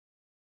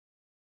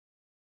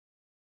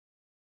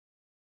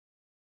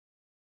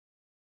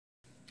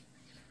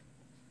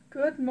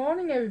Good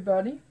morning,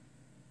 everybody.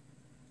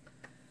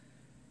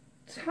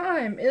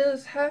 Time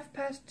is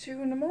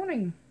 2:30 in the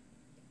morning,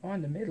 or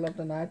in the middle of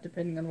the night,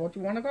 depending on what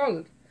you want to call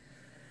it.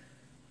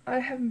 I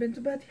haven't been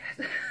to bed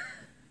yet.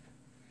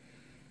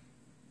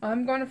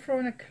 I'm gonna throw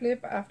in a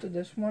clip after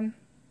this one.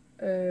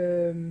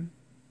 I'm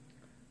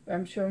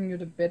showing you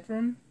the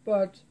bedroom,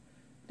 but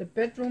the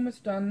bedroom is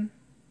done.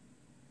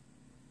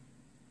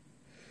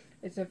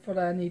 Except for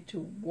that I need to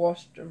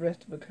wash the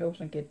rest of the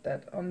clothes and get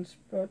that on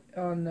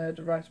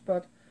the right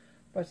spot.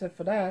 But except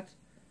for that,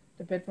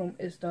 the bedroom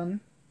is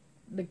done,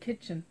 the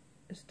kitchen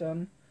is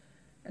done,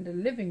 and the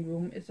living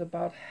room is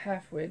about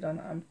halfway done.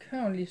 I'm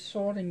currently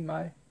sorting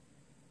my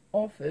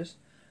office.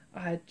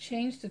 I had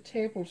changed the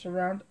tables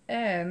around,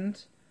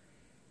 and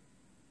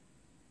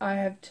I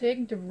have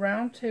taken the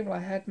round table I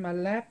had my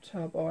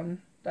laptop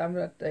on down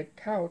at the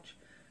couch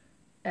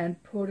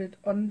and put it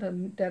under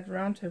that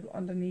round table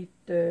underneath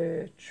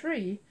the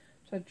tree.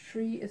 So the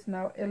tree is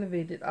now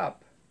elevated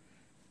up.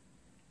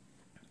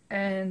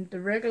 And the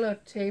regular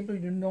table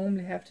you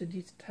normally have to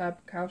these type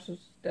of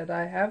couches that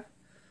I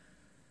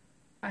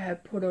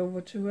have put over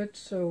to it.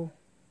 So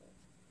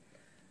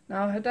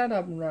now I have that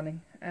up and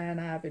running. And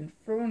I have been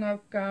throwing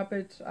out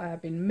garbage. I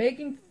have been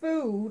making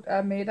food.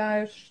 I made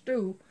Irish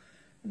stew.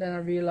 And then I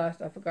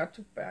realized I forgot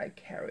to buy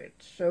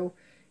carrots. So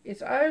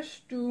it's Irish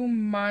stew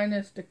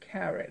minus the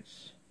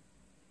carrots.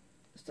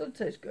 Still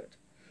tastes good.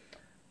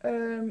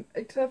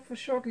 Except for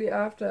shortly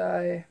after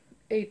I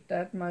ate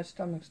that, my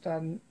stomach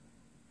started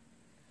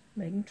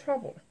making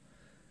trouble.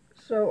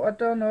 So I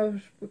don't know if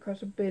it's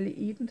because of barely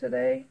eating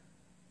today,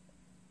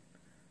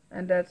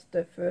 and that's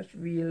the first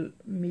real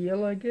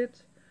meal I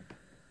get,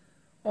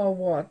 or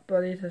what,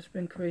 but it has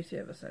been crazy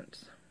ever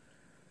since.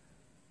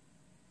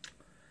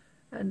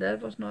 And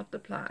that was not the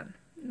plan.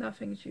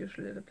 Nothing's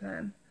usually the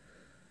plan.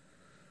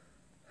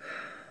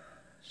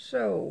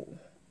 So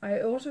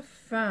I also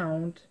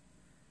found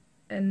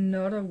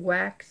another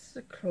wax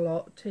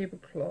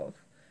tablecloth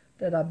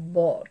that I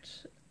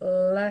bought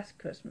last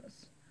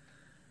Christmas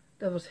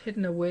that was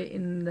hidden away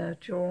in the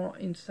drawer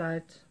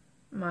inside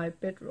my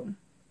bedroom.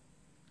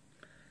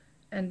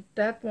 And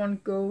that one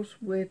goes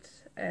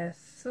with a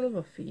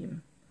silver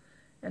theme,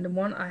 and the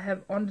one I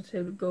have on the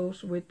table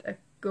goes with a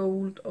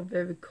gold or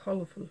very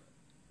colorful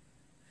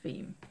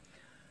theme.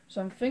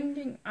 So I'm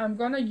thinking I'm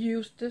gonna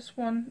use this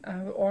one I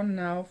have on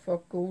now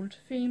for gold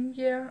theme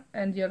year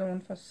and the other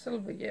one for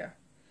silver year.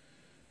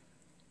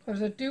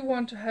 Because I do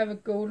want to have a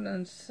gold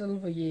and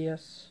silver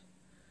years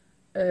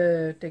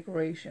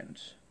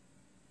decorations.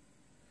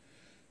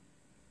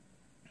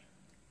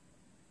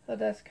 So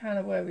that's kind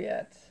of where we're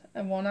at.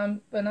 And when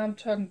I'm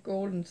talking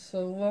gold and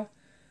silver,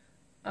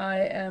 I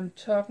am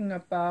talking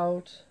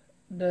about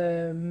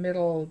the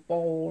metal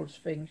balls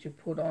things you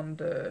put on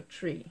the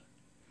tree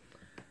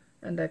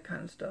and that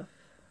kind of stuff.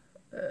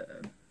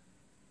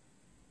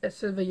 A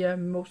silver year,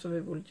 most of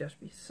it will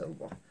just be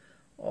silver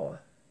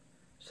or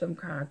some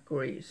kind of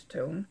grayish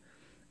tone,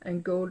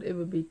 and gold, it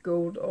will be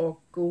gold or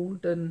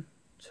golden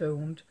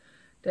toned.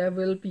 There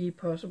will be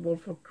possible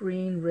for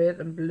green, red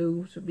and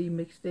blue to be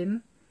mixed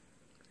in,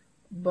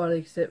 but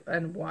except,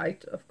 and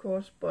white of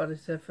course, but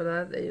except for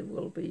that it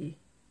will be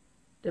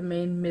the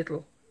main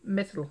metal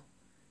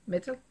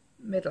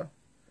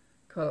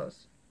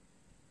colors.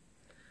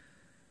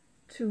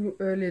 Too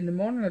early in the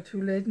morning or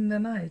too late in the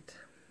night,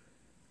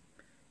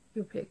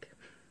 you pick.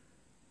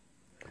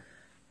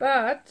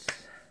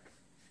 But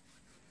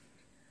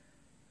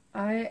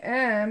I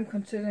am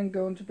considering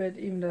going to bed,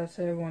 even though I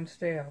say I won't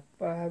stay up.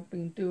 But I have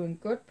been doing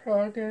good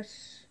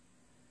progress.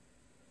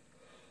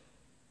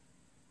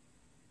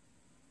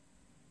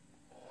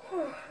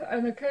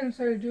 And I can't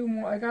necessarily do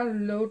more. I got a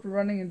load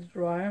running in the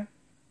dryer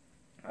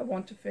I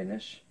want to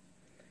finish,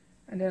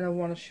 and then I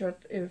want to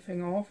shut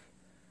everything off,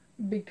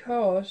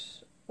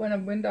 because when I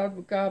went out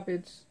with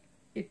garbage,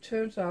 it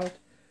turns out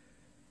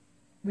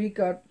we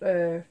got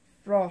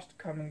frost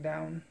coming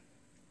down.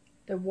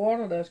 The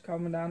water that's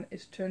coming down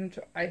is turning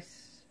to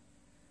ice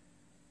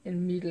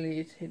immediately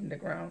it's hitting the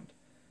ground.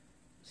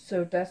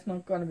 So that's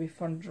not going to be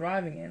fun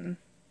driving in.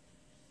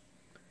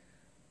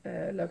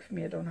 Lucky for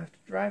me, I don't have to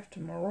drive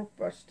tomorrow,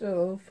 but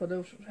still, for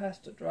those who has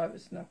to drive,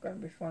 it's not going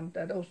to be fun.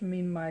 That also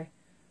means my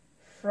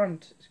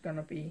front is going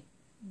to be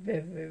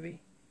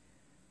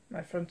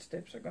my front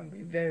steps are going to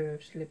be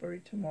very slippery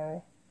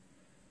tomorrow.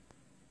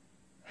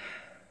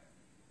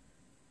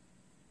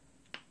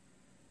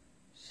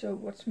 So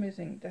what's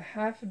missing? The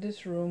half of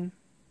this room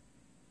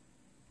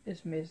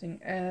is missing,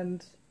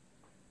 and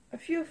a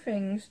few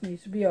things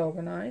need to be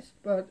organized,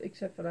 but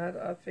except for that,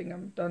 I think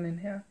I'm done in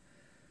here.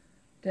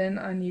 Then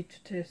I need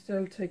to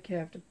still take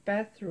care of the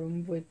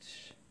bathroom,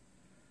 which,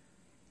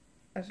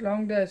 as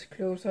long as it's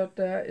closed out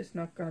there, it's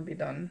not going to be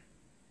done.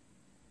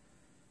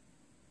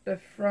 The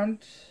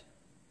front,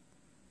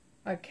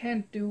 I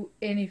can't do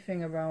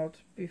anything about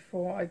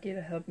before I get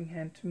a helping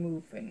hand to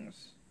move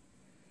things.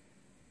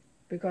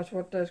 Because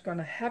what is going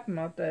to happen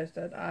out there is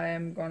that I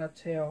am going to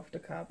tear off the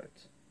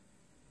carpet.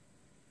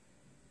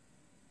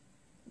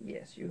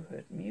 Yes, you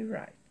heard me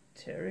right.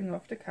 Tearing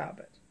off the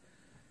carpet.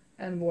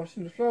 And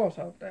washing the floors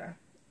out there.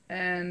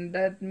 and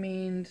that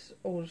means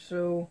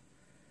also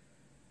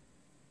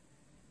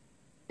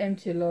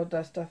empty a lot of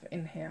that stuff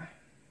in here,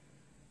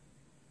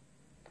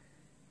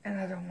 and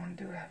I don't want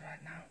to do that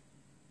right now.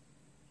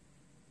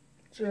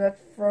 So that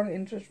front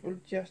interest will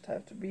just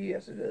have to be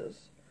as it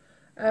is.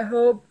 I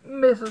hope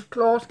Mrs.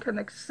 Claus can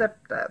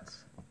accept that.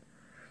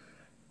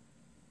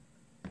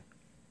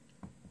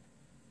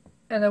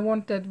 And I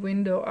want that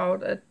window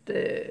out at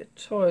the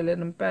toilet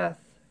and bath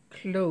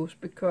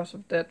closed because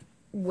of that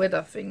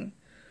weather thing.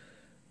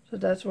 So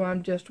that's why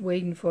I'm just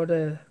waiting for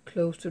the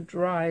clothes to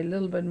dry a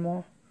little bit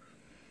more.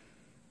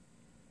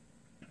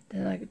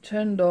 Then I can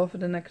turn it off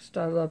and then I can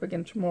start it up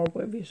again tomorrow,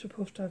 where we're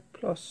supposed to have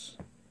plus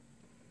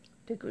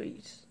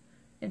degrees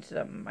instead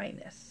of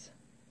minus.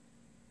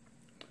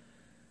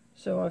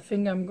 So I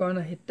think I'm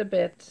gonna hit the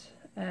bed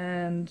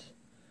and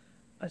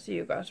I'll see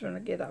you guys when I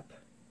get up.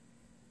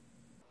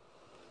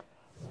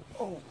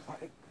 Oh my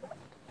god.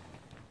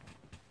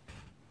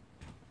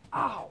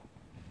 Ow!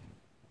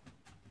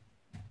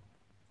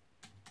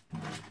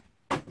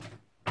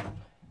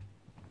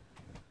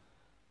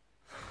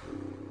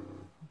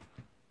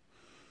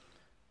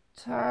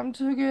 Time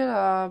to get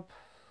up.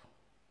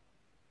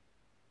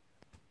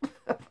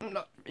 I'm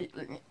not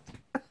feeling it.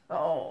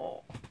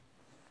 Oh.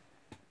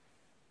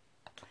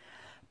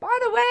 By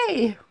the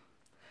way,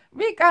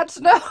 we got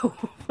snow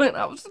when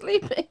I was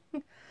sleeping.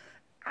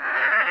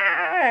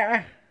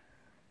 Ah.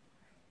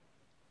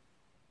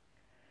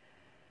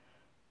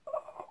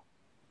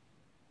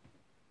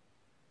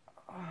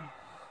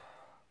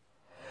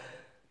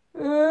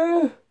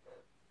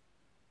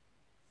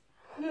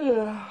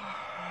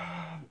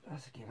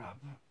 Let's get up.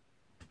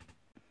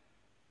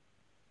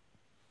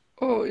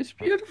 Oh, it's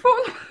beautiful.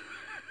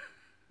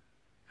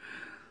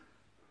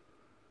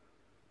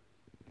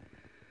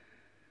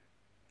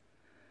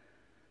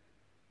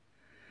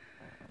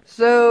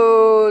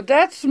 So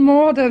that's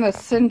more than a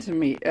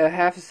centimeter,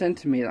 half a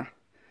centimeter.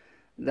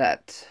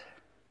 That.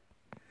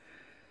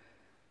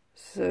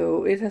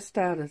 So it has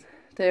started.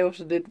 They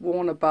also did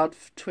warn about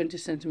 20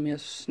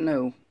 centimeters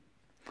snow.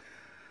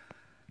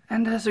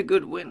 And there's a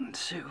good wind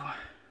too.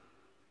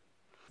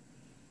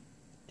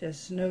 The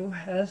snow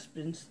has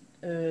been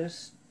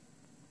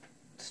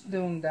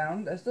snowing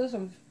down. There's still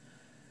some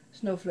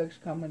snowflakes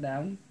coming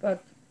down,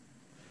 but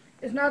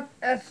it's not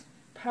as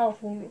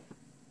powerful.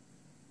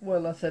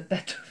 Well, I said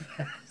that too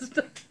fast.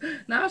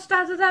 Now it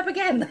started up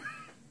again.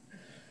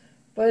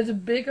 But it's a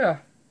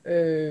bigger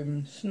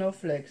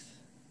snowflakes,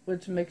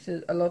 which makes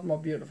it a lot more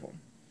beautiful.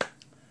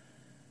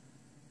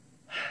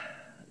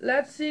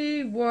 Let's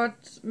see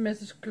what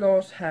Mrs.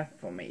 Claus have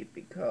for me,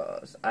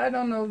 because I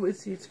don't know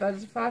if she's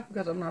satisfied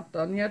because I'm not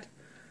done yet.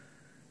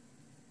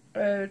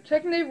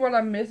 Technically what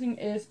I'm missing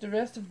is the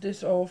rest of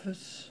this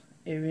office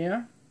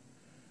area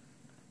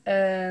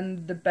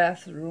and the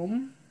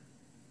bathroom.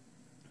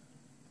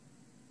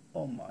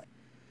 Oh my.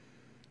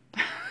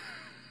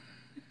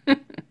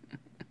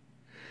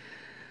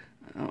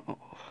 Oh.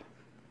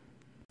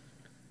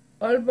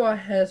 Aalborg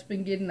has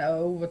been getting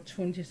over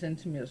 20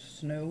 centimeters of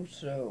snow,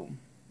 so,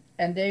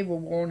 and they were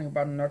warning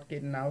about not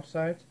getting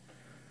outside.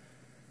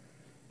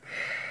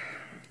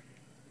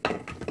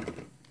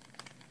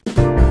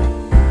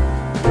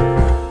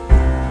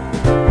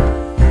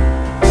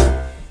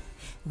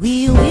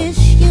 We wish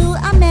you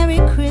a Merry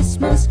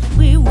Christmas.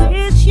 We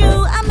wish you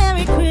a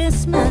Merry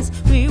Christmas.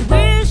 We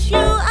wish you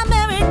a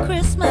Merry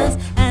Christmas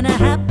and a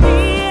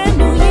Happy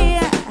New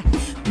Year.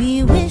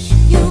 We wish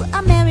you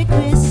a Merry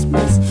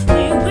Christmas.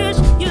 We wish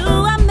you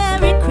a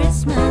Merry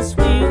Christmas.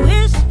 We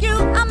wish you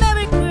a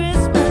Merry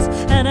Christmas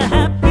and a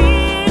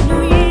Happy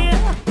New Year.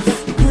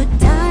 Good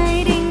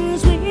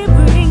tidings we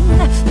bring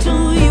to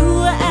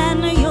you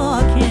and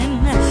your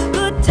kin.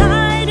 Good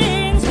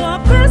tidings for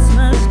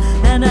Christmas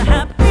and a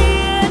Happy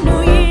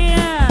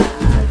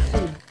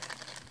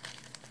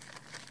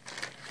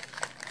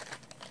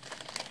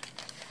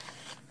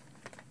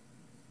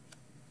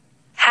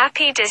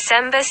Happy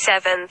December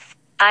 7th.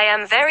 I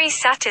am very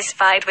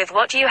satisfied with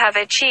what you have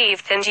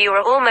achieved and you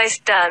are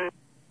almost done.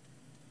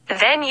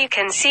 Then you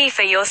can see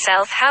for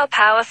yourself how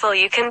powerful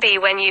you can be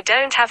when you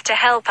don't have to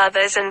help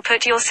others and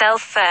put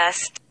yourself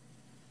first.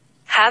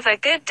 Have a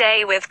good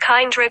day with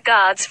kind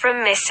regards from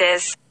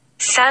Mrs.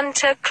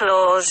 Santa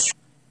Claus.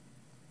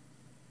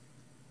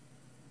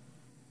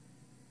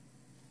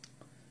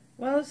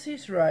 Well,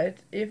 she's right.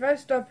 If I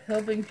stop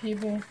helping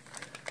people,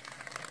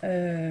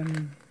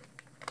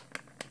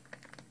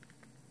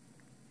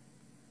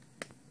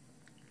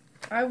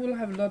 I will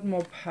have a lot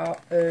more power,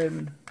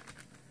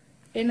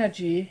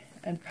 energy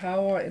and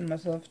power in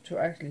myself to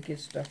actually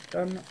get stuff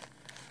done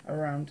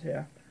around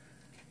here.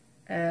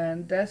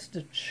 And that's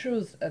the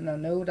truth, and I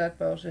know that,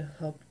 but I also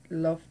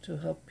love to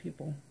help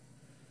people.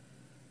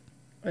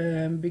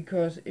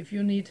 Because if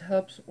you need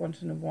help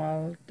once in a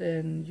while,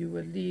 then you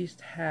at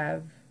least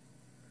have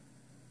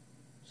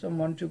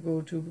someone to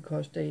go to,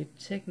 because they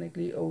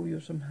technically owe you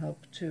some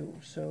help too.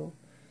 So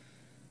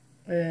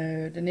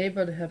the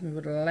neighbor helped me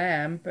with a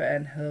lamp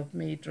and helped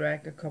me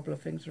drag a couple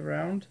of things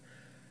around.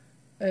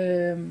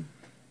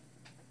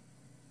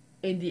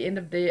 in the end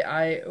of the day,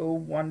 I owe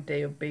 1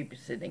 day of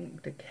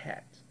babysitting the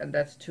cat, and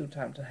that's 2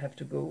 times I have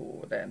to go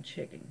over there and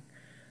checking.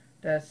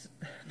 That's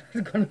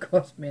not gonna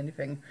cost me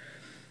anything.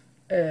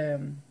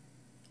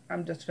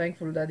 I'm just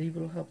thankful that he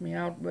will help me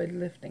out with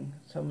lifting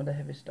some of the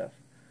heavy stuff.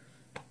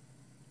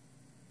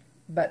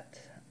 But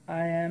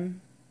I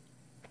am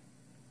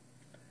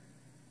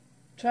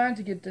trying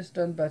to get this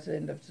done by the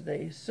end of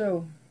today.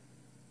 So,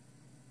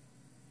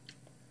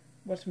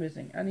 what's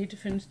missing? I need to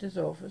finish this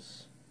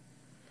office.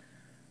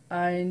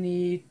 I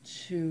need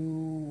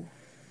to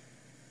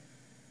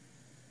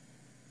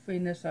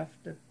finish off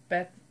the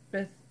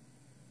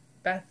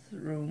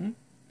bathroom.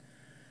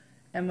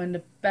 And when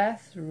the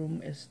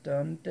bathroom is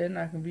done, then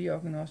I can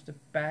reorganize the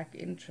back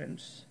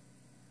entrance.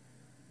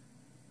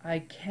 I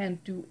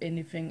can't do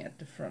anything at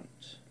the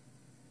front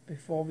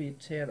before we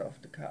tear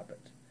off the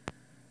carpet.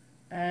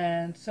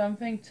 And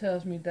something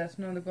tells me that's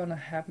not gonna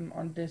happen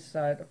on this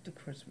side of the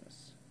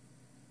Christmas.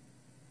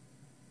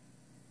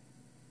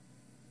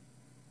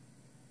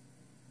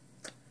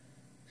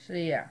 So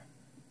yeah,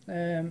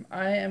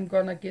 I am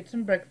gonna get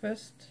some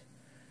breakfast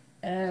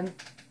and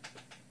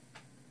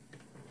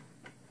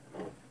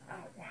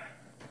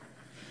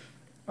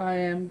I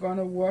am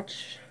gonna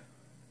watch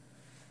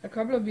a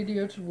couple of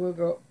videos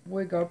to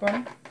wake up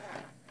on.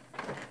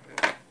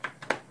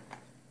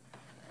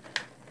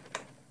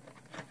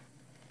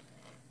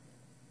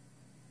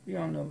 You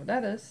all know what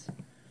that is.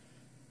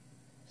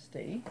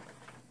 Stay.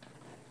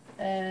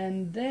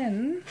 And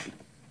then,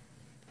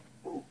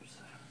 oops,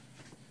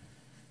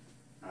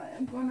 I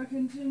am gonna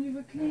continue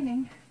with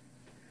cleaning.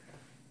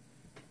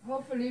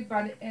 Hopefully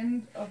by the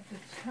end of the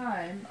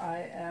time I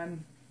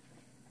am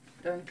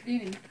done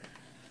cleaning,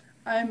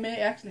 I may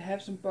actually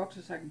have some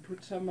boxes I can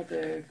put some of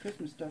the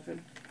Christmas stuff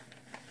in.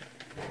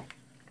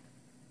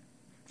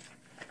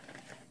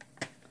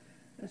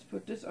 Let's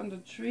put this under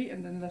the tree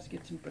and then let's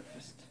get some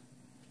breakfast.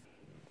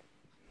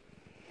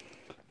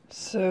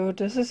 So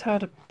this is how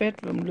the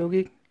bedroom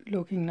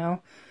looking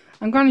now.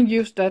 I'm gonna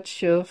use that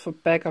shelf for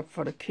backup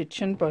for the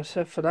kitchen, but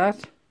except for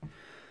that,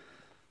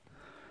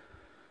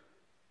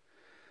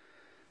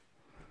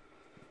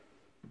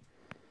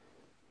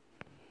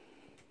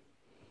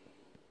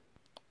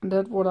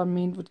 that's what I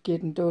mean with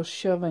getting those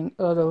shelving,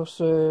 those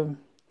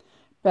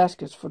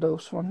baskets for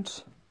those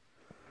ones.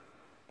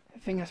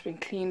 Everything has been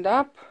cleaned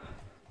up.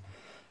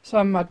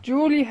 Some of my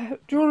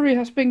jewelry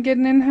has been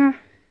getting in here.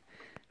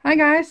 Hi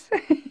guys.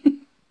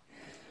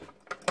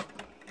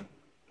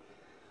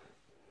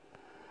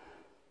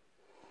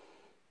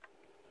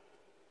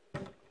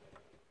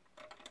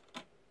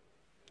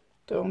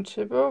 Don't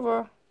tip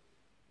over.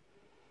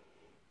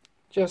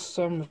 Just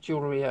some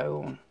jewelry I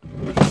own.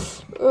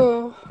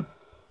 Oh.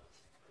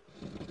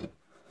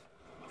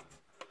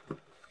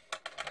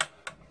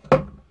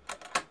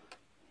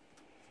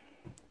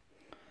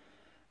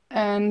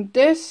 And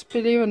this,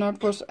 believe it or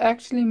not, was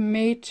actually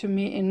made to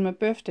me in my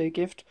birthday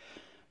gift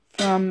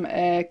from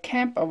a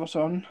camp I was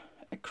on,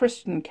 a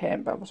Christian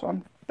camp I was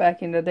on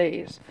back in the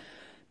days.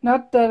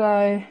 Not that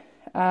I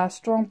am a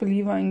strong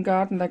believer in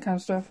God and that kind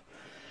of stuff,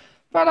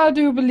 but I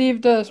do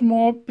believe there's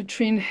more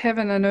between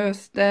heaven and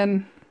earth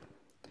than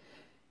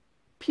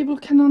people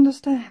can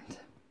understand.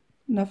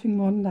 Nothing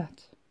more than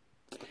that.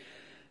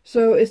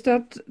 So is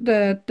that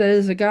there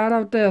is a God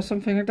out there or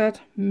something like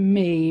that?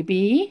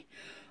 Maybe.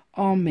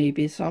 Or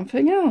maybe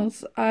something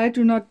else. I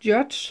do not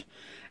judge,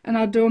 and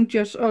I don't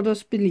judge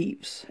others'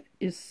 beliefs.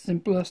 It's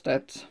simple as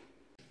that.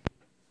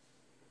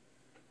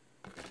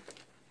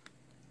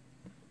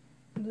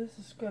 This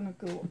is gonna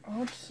go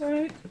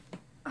outside.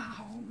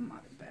 Ow, my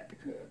back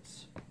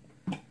hurts.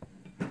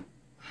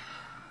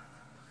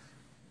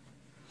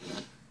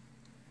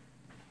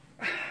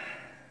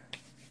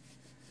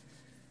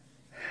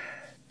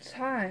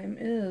 Time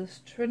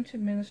is 20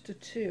 minutes to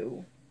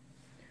 2.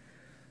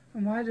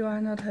 And why do I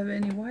not have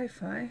any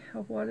Wi-Fi?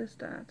 Or what is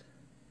that?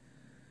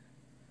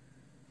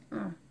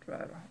 Oh,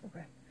 driver,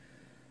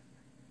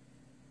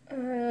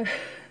 okay.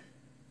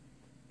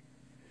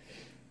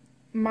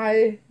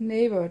 My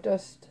neighbor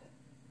just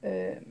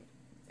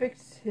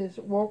fixed his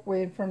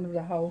walkway in front of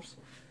the house.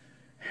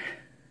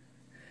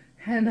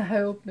 And I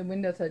opened the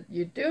window and said,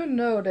 "You do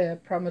know they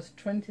have promised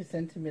 20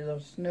 centimeters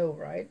of snow,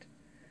 right?"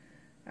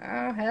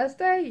 "Oh, has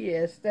they?"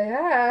 "Yes, they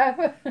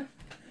have."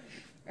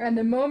 And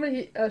the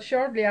moment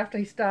shortly after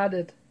he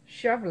started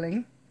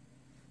shoveling,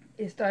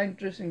 he started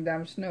drizzling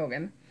down snow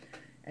again,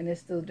 and he's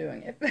still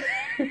doing it.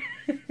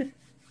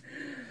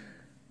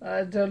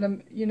 I told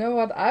him, you know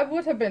what, I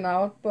would have been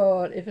out,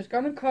 but if it's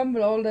gonna come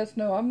with all that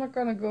snow, I'm not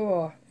gonna go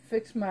or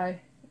fix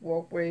my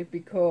walkway,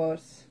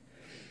 because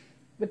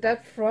with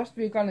that frost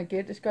we're gonna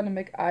get, it's gonna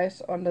make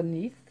ice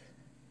underneath,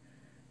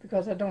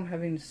 because I don't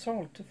have any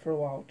salt to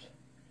throw out,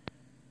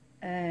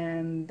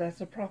 and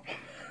that's a problem.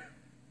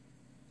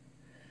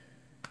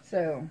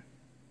 So,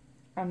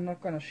 I'm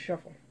not gonna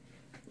shovel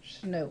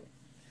snow.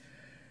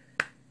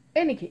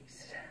 Any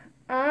case,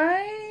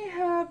 I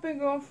have been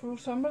going through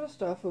some of the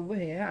stuff over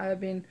here. I've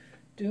been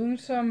doing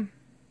some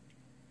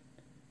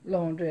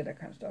laundry, that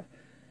kind of stuff.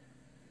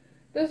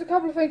 There's a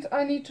couple of things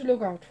I need to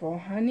look out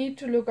for. I need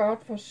to look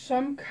out for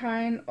some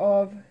kind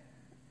of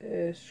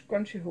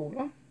scrunchie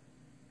holder.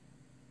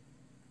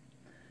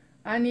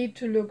 I need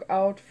to look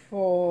out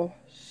for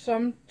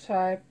some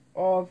type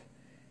of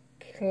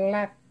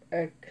hair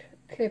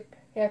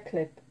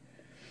clip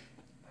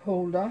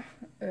holder.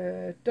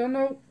 Don't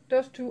know,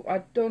 those two,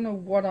 I don't know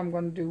what I'm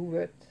gonna do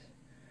with.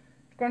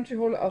 Scrunchie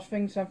holder, I was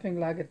thinking something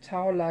like a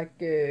towel, like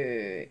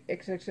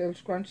XXL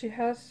Scrunchie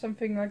has,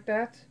 something like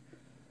that.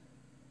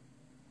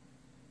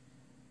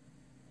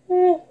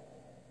 Oh,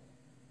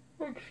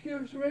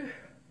 excuse me.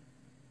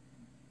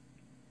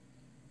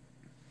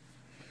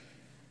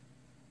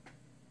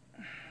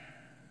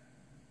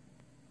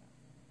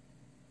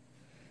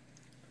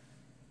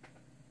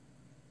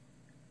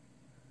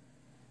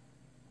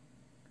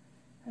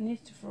 I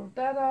need to throw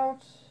that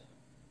out,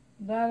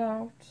 that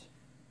out,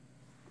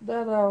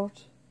 that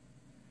out,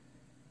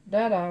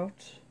 that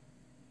out,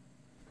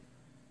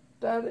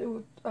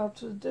 that out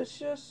to the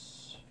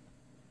dishes,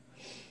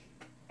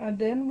 and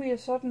then we are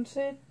certain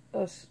set.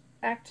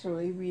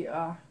 Actually, we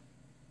are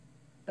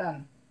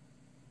done.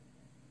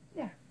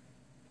 Yeah,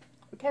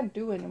 we can't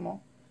do anymore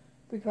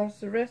because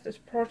the rest is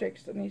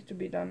projects that needs to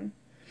be done.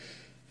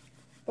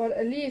 But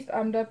at least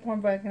I'm at that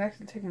point where I can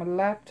actually take my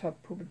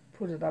laptop,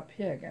 put it up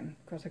here again,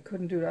 because I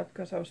couldn't do that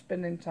because I was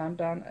spending time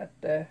down at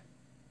the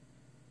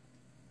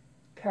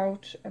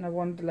couch and I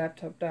wanted the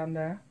laptop down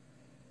there.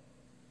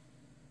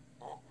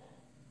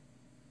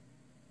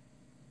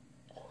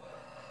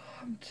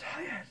 I'm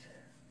tired.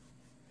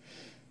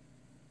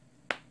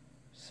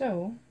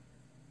 So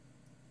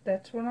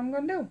that's what I'm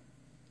gonna do.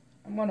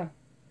 I'm gonna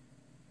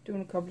do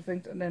a couple of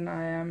things and then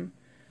I am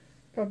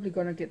probably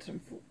gonna get some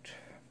food.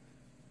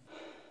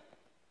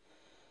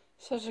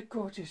 Such a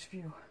gorgeous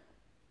view.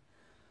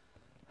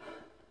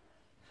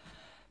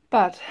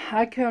 But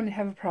I currently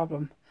have a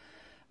problem.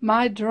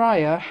 My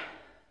dryer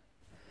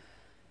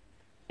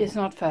is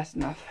not fast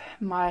enough.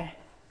 My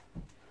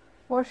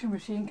washing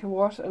machine can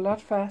wash a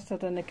lot faster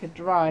than it can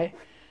dry.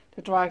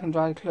 The dryer can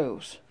dry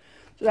clothes.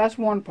 So that's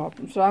one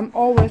problem. So I'm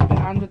always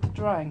behind with the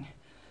drying.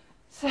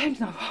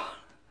 Second of all,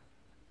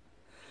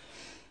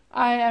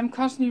 I am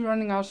constantly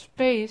running out of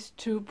space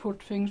to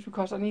put things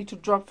because I need to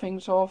drop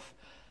things off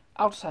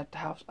outside the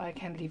house. I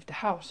can't leave the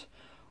house.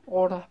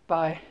 Ordered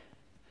by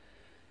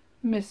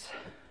Mrs.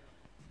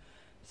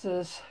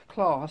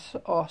 Claus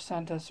or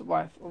Santa's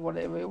wife or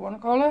whatever you want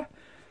to call her.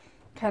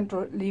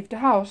 Can't leave the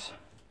house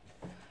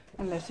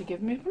unless you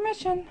give me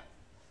permission.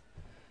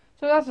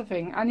 So that's the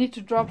thing. I need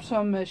to drop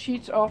some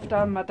sheets off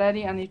down my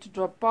daddy. I need to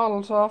drop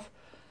bottles off.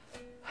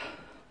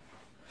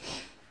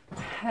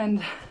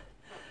 And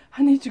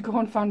I need to go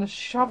and find a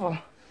shovel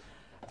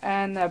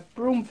and a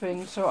broom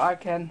thing so I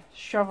can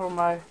shovel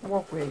my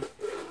walkway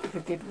if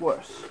it gets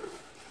worse.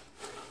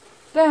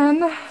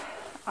 Then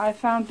I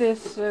found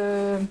this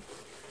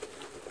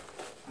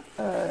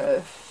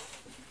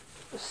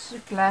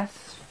glass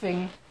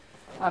thing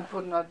I'm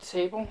putting on the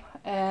table,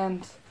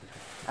 and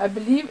I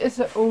believe it's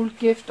an old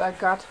gift I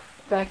got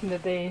back in the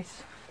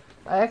days.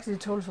 I actually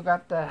totally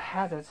forgot that I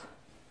had it.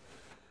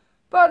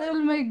 But it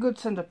will make a good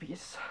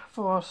centerpiece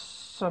for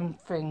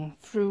something,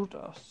 fruit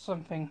or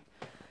something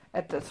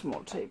at that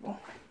small table.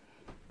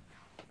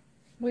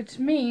 Which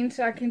means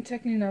I can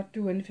technically not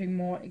do anything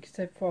more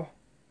except for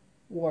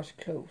wash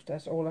clothes.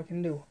 That's all I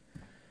can do.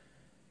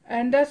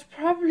 And that's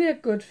probably a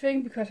good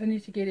thing because I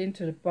need to get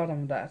into the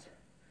bottom of that.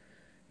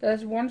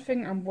 There's one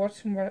thing I'm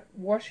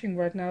washing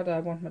right now that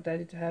I want my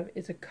daddy to have.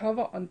 It's a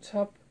cover on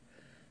top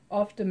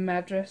of the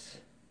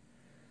mattress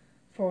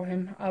for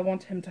him. I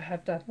want him to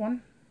have that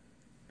one.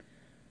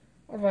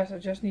 Otherwise I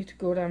just need to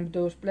go down with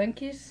those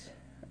blankies.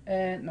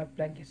 Not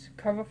blankets,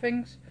 cover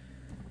things.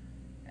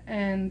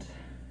 And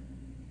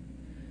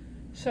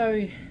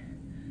sorry,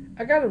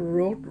 I got a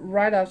road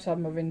right outside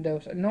my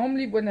windows. And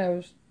normally when I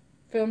was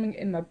filming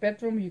in my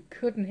bedroom you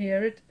couldn't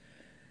hear it.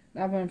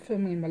 Now when I'm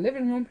filming in my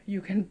living room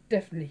you can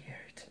definitely hear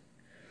it.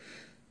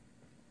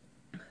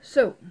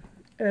 So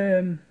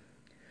can't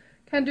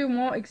do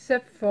more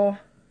except for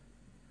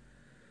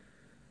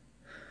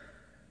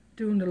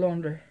doing the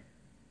laundry.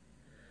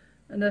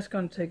 And that's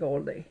gonna take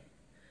all day.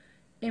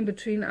 In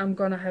between I'm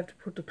gonna have to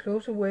put the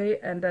clothes away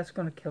and that's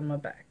gonna kill my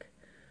back.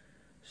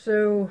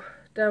 So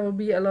there will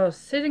be a lot of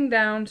sitting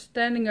down,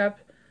 standing up,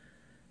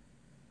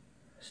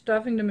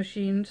 stuffing the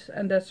machines,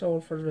 and that's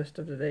all for the rest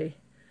of the day.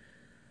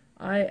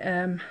 I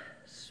am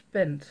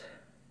spent.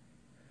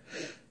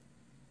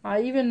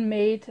 I even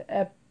made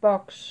a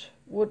box,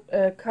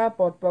 a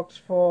cardboard box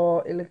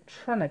for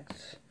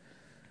electronics.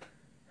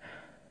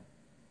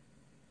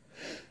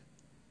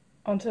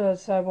 Until I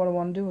decide what I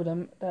want to do with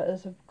them, there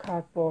is a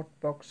cardboard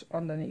box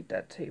underneath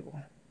that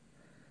table.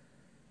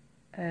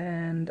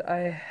 And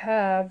I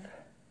have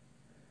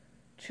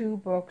 2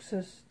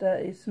 boxes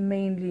that is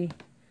mainly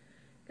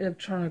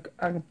electronic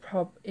I can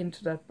pop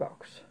into that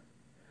box.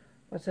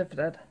 Except for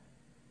that,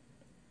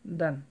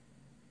 done.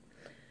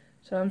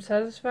 So I'm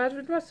satisfied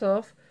with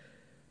myself.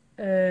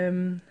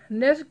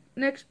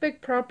 Next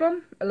big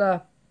problem,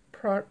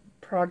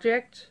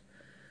 project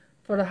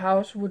for the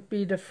house would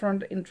be the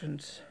front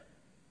entrance.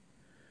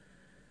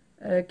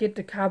 get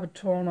the carpet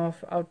torn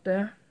off out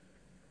there.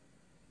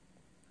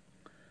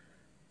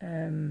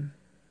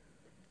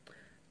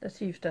 Let's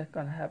see if that's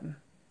gonna happen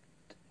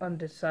on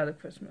this side of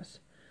Christmas.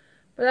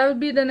 But that will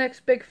be the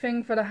next big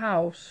thing for the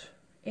house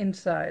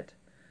inside.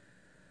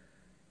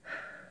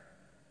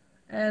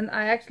 And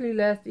I actually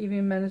last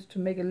evening managed to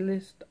make a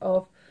list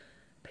of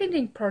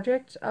painting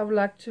projects I would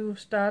like to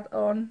start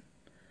on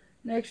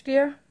next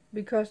year,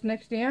 because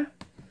next year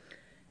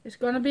is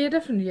gonna be a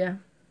different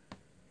year.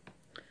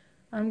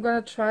 I'm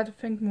gonna try to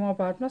think more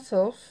about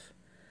myself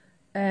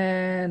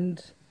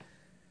and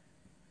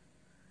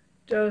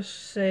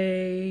just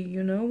say,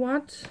 you know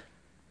what,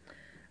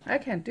 I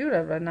can't do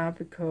that right now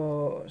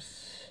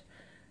because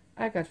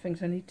I got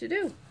things I need to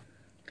do.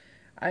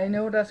 I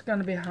know that's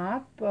gonna be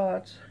hard,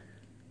 but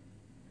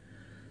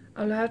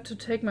I'll have to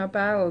take my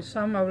battles.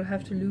 Some I will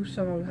have to lose,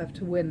 some I will have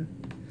to win.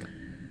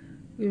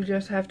 We'll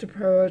just have to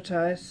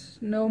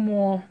prioritize. No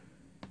more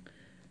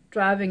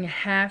driving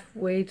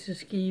halfway to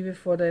Skive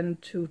for them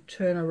to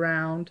turn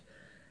around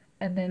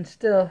and then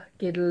still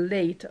get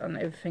late on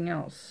everything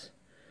else.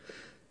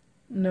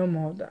 No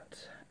more of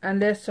that.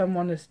 Unless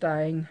someone is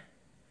dying,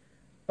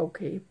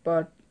 okay,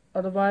 but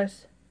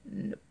otherwise,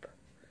 nope.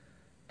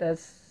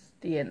 That's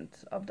the end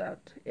of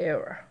that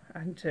era. I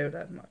can tell you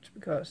that much,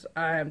 because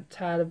I am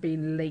tired of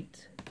being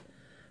late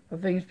for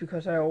things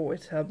because I'm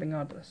always helping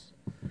others.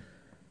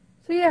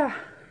 So yeah,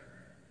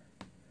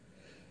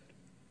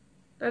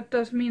 that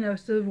does mean I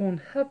still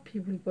won't help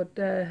people, but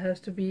there has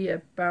to be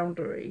a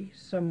boundary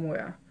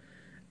somewhere,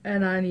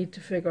 and I need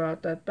to figure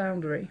out that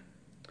boundary.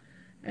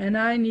 And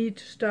I need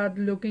to start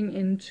looking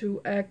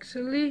into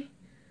actually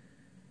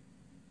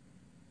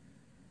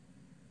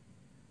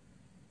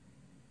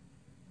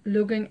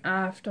looking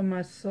after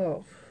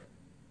myself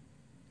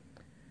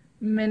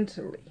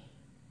mentally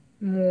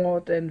more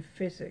than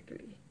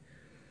physically.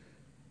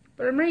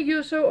 But I make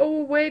you so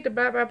overweight.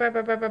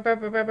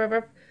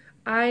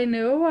 I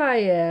know I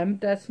am.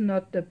 That's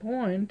not the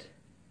point.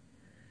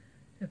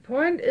 The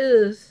point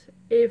is,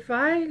 if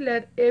I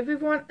let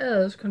everyone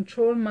else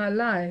control my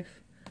life,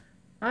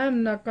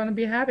 I'm not gonna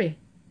be happy.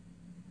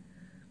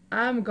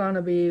 I'm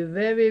gonna be a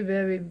very,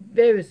 very,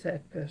 very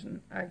sad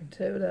person. I can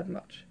tell you that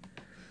much.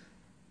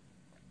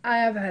 I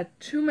have had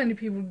too many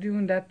people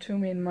doing that to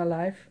me in my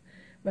life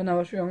when I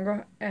was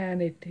younger,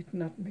 and it did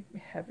not make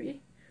me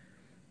happy.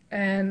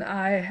 And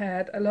I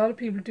had a lot of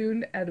people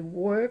doing it at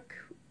work,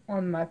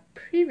 on my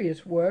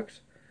previous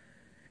works,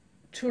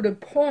 to the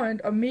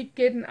point of me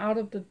getting out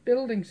of the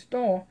building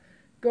store,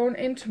 going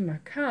into my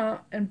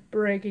car and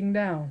breaking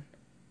down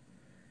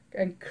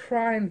and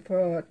crying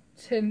for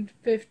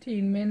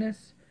 10-15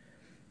 minutes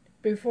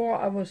before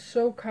I was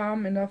so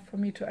calm enough for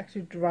me to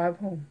actually drive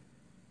home.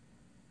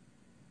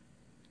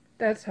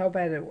 That's how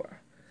bad it were.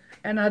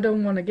 And I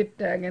don't want to get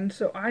there again,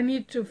 so I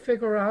need to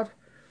figure out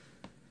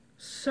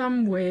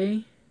some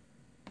way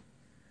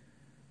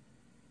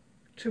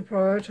to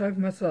prioritize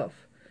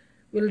myself.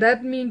 Will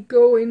that mean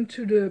go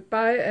into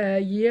buy a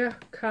year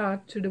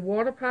card to the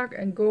water park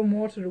and go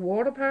more to the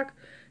water park?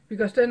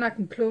 Because then I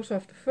can close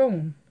off the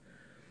phone.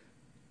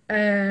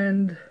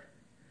 And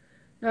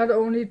not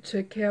only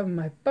take care of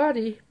my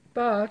body,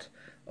 but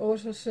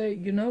also say,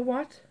 you know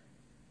what?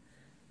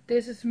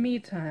 This is me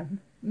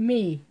time.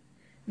 Me,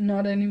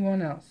 not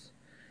anyone else.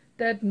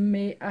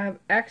 I'm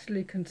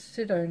actually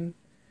considering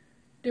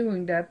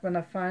doing that when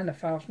I find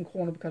 1,000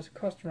 kroner, because it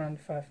costs around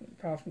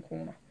 5,000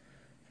 kroner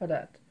for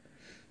that.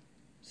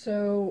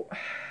 So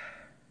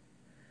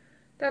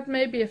that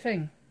may be a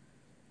thing.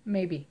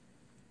 Maybe.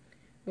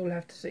 We'll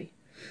have to see.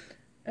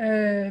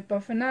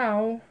 But for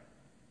now,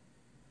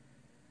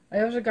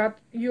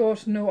 you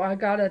also know I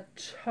got a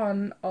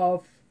ton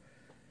of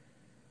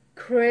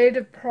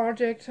creative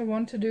projects I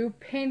want to do.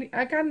 Painting.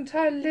 I got an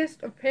entire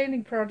list of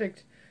painting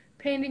projects,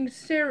 painting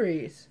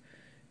series,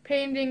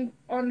 painting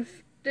on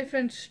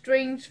different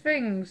strange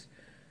things,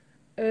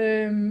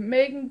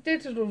 making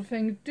digital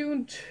things,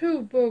 doing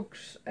 2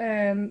 books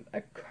and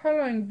a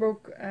coloring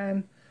book,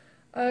 and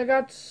I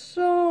got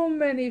so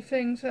many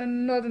things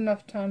and not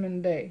enough time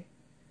in the day.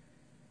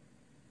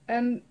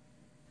 And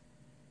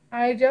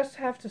I just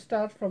have to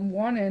start from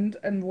one end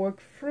and work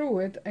through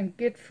it and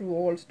get through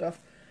all stuff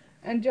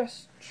and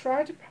just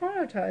try to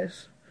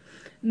prioritize.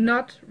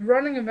 Not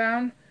running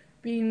around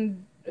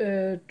being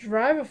a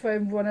driver for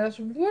everyone else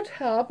would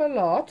help a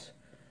lot,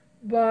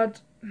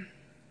 but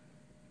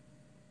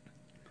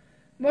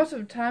most of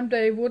the time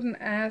they wouldn't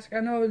ask. I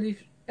know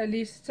at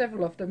least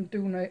several of them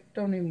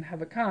don't even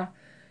have a car,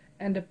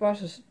 and the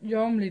bosses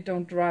normally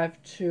don't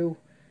drive to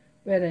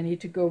where they need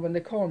to go when they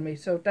call me.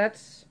 So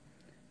that's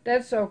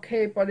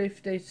okay, but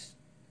if they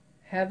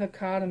have a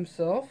car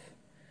themselves,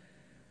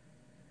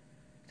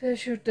 they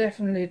should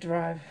definitely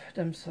drive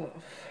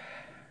themselves.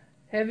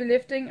 Heavy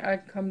lifting, I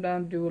come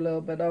down and do a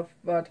little bit of,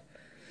 but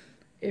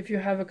if you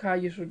have a car,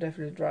 you should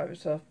definitely drive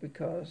yourself,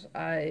 because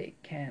I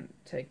can't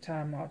take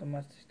time out of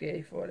my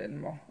day for it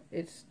anymore.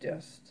 It's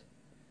just,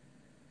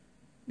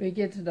 we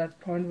get to that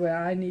point where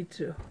I need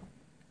to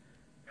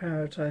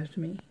prioritize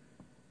me.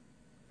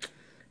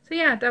 So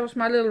yeah, that was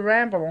my little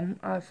ramble.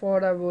 I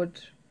thought I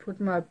would put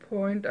my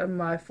point and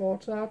my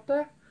thoughts out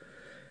there.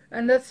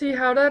 And let's see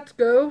how that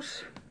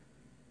goes.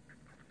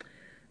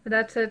 With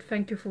that said,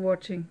 thank you for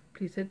watching.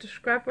 Please hit the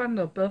subscribe button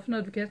or bell for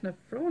notification and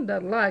throw in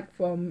that like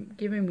for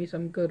giving me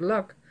some good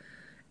luck.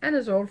 And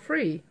it's all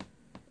free.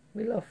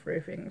 We love free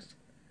things.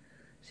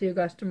 See you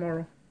guys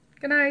tomorrow.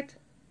 Good night.